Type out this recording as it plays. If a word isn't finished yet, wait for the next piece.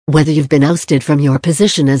Whether you've been ousted from your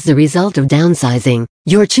position as the result of downsizing,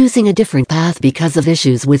 you're choosing a different path because of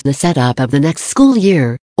issues with the setup of the next school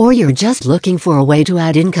year, or you're just looking for a way to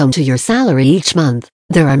add income to your salary each month,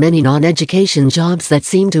 there are many non-education jobs that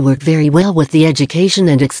seem to work very well with the education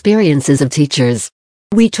and experiences of teachers.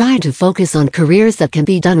 We try to focus on careers that can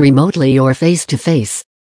be done remotely or face-to-face.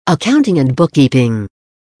 Accounting and bookkeeping.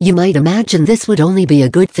 You might imagine this would only be a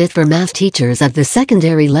good fit for math teachers at the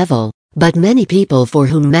secondary level, but many people for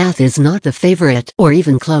whom math is not the favorite or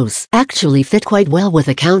even close actually fit quite well with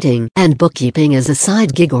accounting and bookkeeping as a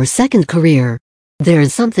side gig or second career.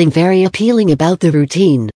 There's something very appealing about the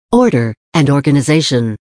routine, order, and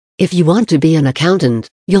organization. If you want to be an accountant,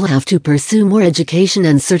 you'll have to pursue more education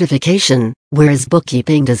and certification, whereas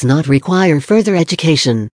bookkeeping does not require further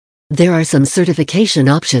education. There are some certification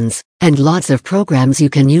options, and lots of programs you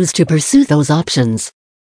can use to pursue those options.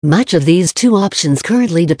 Much of these two options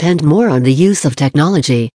currently depend more on the use of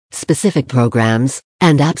technology, specific programs,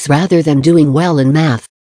 and apps rather than doing well in math.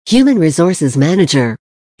 Human Resources Manager.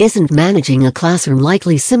 Isn't managing a classroom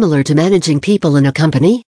likely similar to managing people in a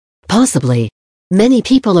company? Possibly. Many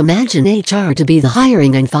people imagine HR to be the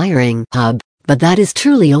hiring and firing hub, but that is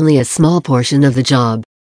truly only a small portion of the job.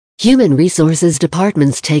 Human resources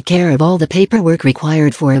departments take care of all the paperwork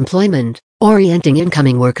required for employment, orienting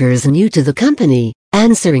incoming workers new to the company,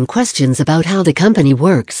 answering questions about how the company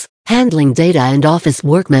works, handling data and office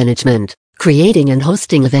work management, creating and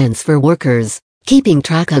hosting events for workers, keeping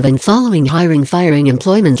track of and following hiring-firing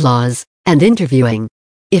employment laws, and interviewing.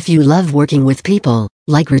 If you love working with people,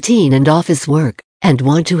 like routine and office work, and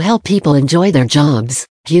want to help people enjoy their jobs,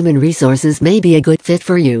 human resources may be a good fit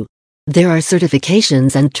for you. There are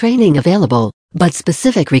certifications and training available, but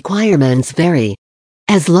specific requirements vary.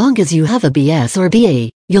 As long as you have a BS or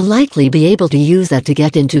BA, you'll likely be able to use that to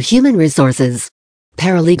get into human resources.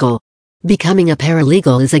 Paralegal. Becoming a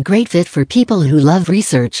paralegal is a great fit for people who love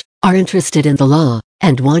research, are interested in the law,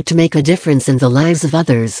 and want to make a difference in the lives of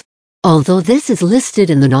others. Although this is listed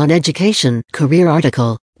in the non-education career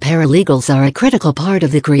article, paralegals are a critical part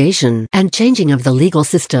of the creation and changing of the legal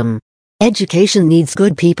system. Education needs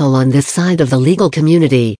good people on this side of the legal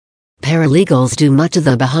community. Paralegals do much of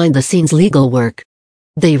the behind-the-scenes legal work.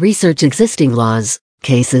 They research existing laws,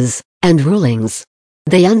 cases, and rulings.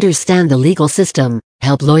 They understand the legal system,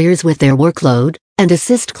 help lawyers with their workload, and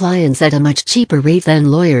assist clients at a much cheaper rate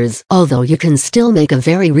than lawyers. Although you can still make a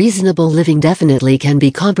very reasonable living, definitely can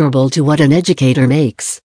be comparable to what an educator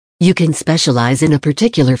makes. You can specialize in a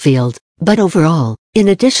particular field, but overall, in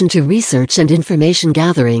addition to research and information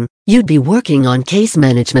gathering, you'd be working on case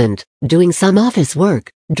management, doing some office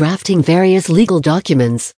work, drafting various legal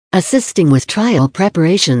documents, assisting with trial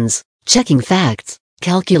preparations, checking facts,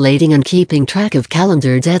 calculating and keeping track of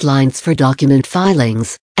calendar deadlines for document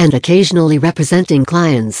filings, and occasionally representing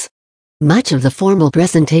clients. Much of the formal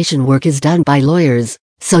presentation work is done by lawyers,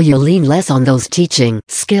 so you'll lean less on those teaching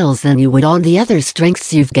skills than you would on the other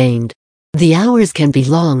strengths you've gained. The hours can be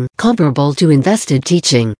long, comparable to invested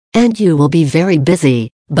teaching, and you will be very busy,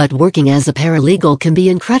 but working as a paralegal can be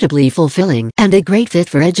incredibly fulfilling and a great fit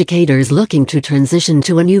for educators looking to transition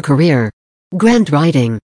to a new career. Grant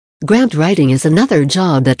writing. Grant writing is another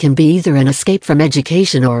job that can be either an escape from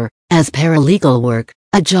education or, as paralegal work,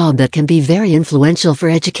 a job that can be very influential for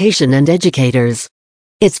education and educators.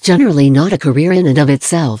 It's generally not a career in and of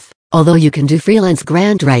itself, although you can do freelance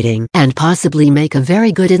grant writing and possibly make a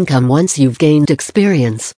very good income once you've gained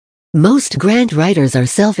experience. Most grant writers are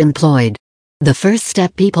self-employed. The first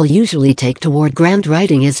step people usually take toward grant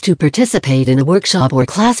writing is to participate in a workshop or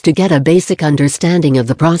class to get a basic understanding of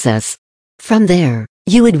the process. From there,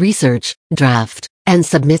 you would research, draft, and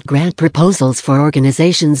submit grant proposals for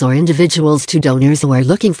organizations or individuals to donors who are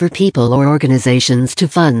looking for people or organizations to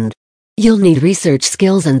fund. You'll need research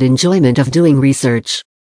skills and enjoyment of doing research.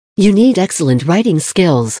 You need excellent writing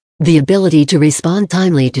skills, the ability to respond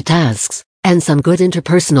timely to tasks, and some good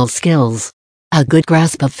interpersonal skills. A good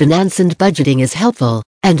grasp of finance and budgeting is helpful,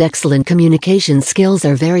 and excellent communication skills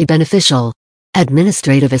are very beneficial.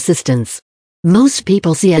 Administrative assistance. Most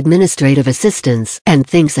people see administrative assistants and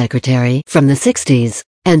think secretary from the 60s,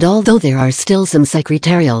 and although there are still some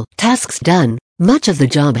secretarial tasks done, much of the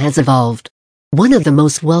job has evolved. One of the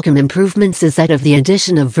most welcome improvements is that of the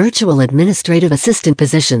addition of virtual administrative assistant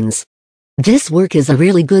positions. This work is a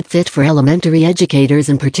really good fit for elementary educators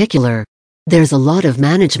in particular. There's a lot of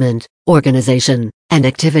management, organization, and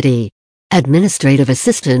activity. Administrative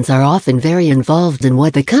assistants are often very involved in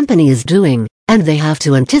what the company is doing, and they have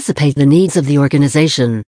to anticipate the needs of the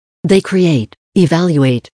organization. They create,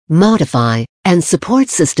 evaluate, modify, and support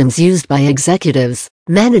systems used by executives,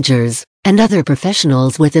 managers, and other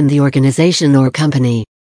professionals within the organization or company.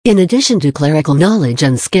 In addition to clerical knowledge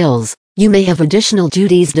and skills, you may have additional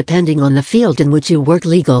duties depending on the field in which you work.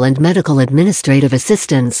 Legal and medical administrative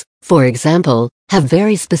assistants, for example, have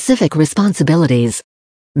very specific responsibilities.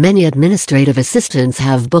 Many administrative assistants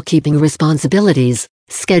have bookkeeping responsibilities,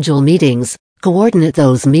 schedule meetings, coordinate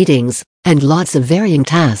those meetings, and lots of varying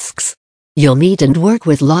tasks. You'll meet and work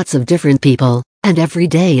with lots of different people, and every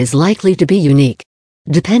day is likely to be unique.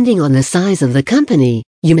 Depending on the size of the company,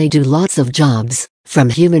 you may do lots of jobs, from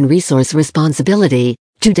human resource responsibility,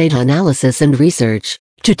 to data analysis and research,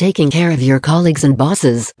 to taking care of your colleagues and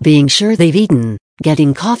bosses, being sure they've eaten,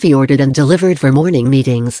 getting coffee ordered and delivered for morning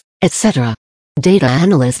meetings, etc. Data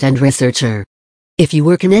analyst and researcher. If you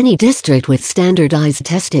work in any district with standardized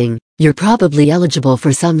testing, you're probably eligible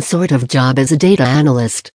for some sort of job as a data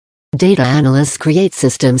analyst. Data analysts create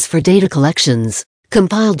systems for data collections,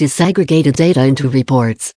 compile disaggregated data into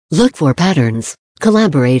reports, look for patterns,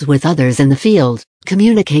 collaborate with others in the field,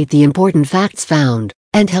 communicate the important facts found,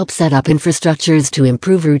 and help set up infrastructures to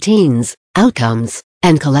improve routines, outcomes,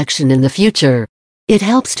 and collection in the future. It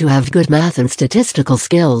helps to have good math and statistical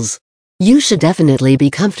skills. You should definitely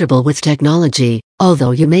be comfortable with technology,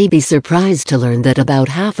 although you may be surprised to learn that about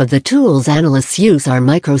half of the tools analysts use are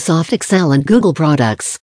Microsoft Excel and Google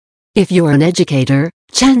products. If you're an educator,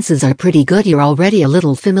 chances are pretty good you're already a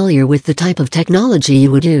little familiar with the type of technology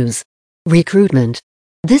you would use. Recruitment.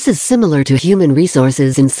 This is similar to human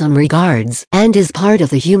resources in some regards, and is part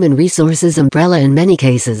of the human resources umbrella in many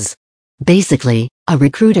cases. Basically, a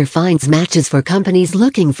recruiter finds matches for companies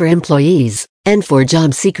looking for employees, and for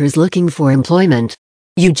job seekers looking for employment.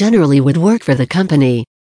 You generally would work for the company.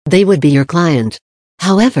 They would be your client.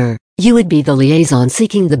 However, you would be the liaison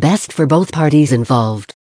seeking the best for both parties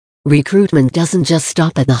involved. Recruitment doesn't just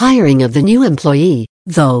stop at the hiring of the new employee,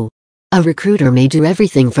 though. A recruiter may do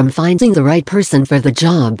everything from finding the right person for the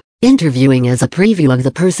job, interviewing as a preview of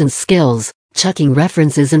the person's skills, checking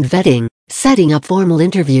references and vetting, setting up formal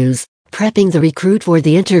interviews, prepping the recruit for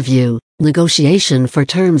the interview, negotiation for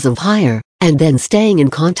terms of hire, and then staying in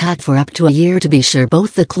contact for up to a year to be sure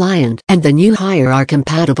both the client and the new hire are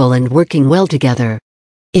compatible and working well together.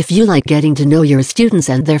 If you like getting to know your students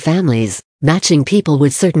and their families, matching people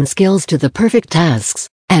with certain skills to the perfect tasks,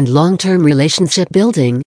 and long-term relationship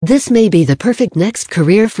building, this may be the perfect next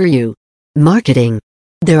career for you. Marketing.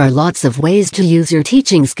 There are lots of ways to use your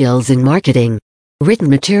teaching skills in marketing. Written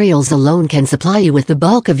materials alone can supply you with the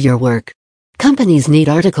bulk of your work. Companies need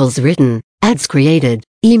articles written, ads created,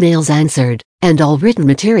 emails answered, and all written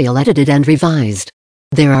material edited and revised.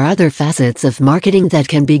 There are other facets of marketing that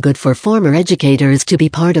can be good for former educators to be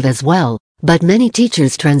part of as well, but many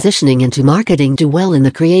teachers transitioning into marketing do well in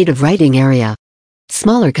the creative writing area.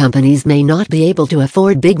 Smaller companies may not be able to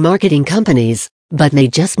afford big marketing companies, but may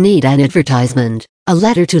just need an advertisement, a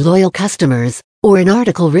letter to loyal customers, or an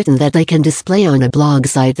article written that they can display on a blog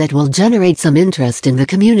site that will generate some interest in the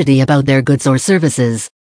community about their goods or services.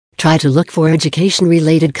 Try to look for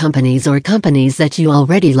education-related companies or companies that you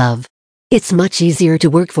already love. It's much easier to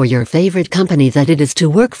work for your favorite company than it is to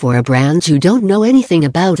work for a brand you don't know anything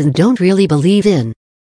about and don't really believe in.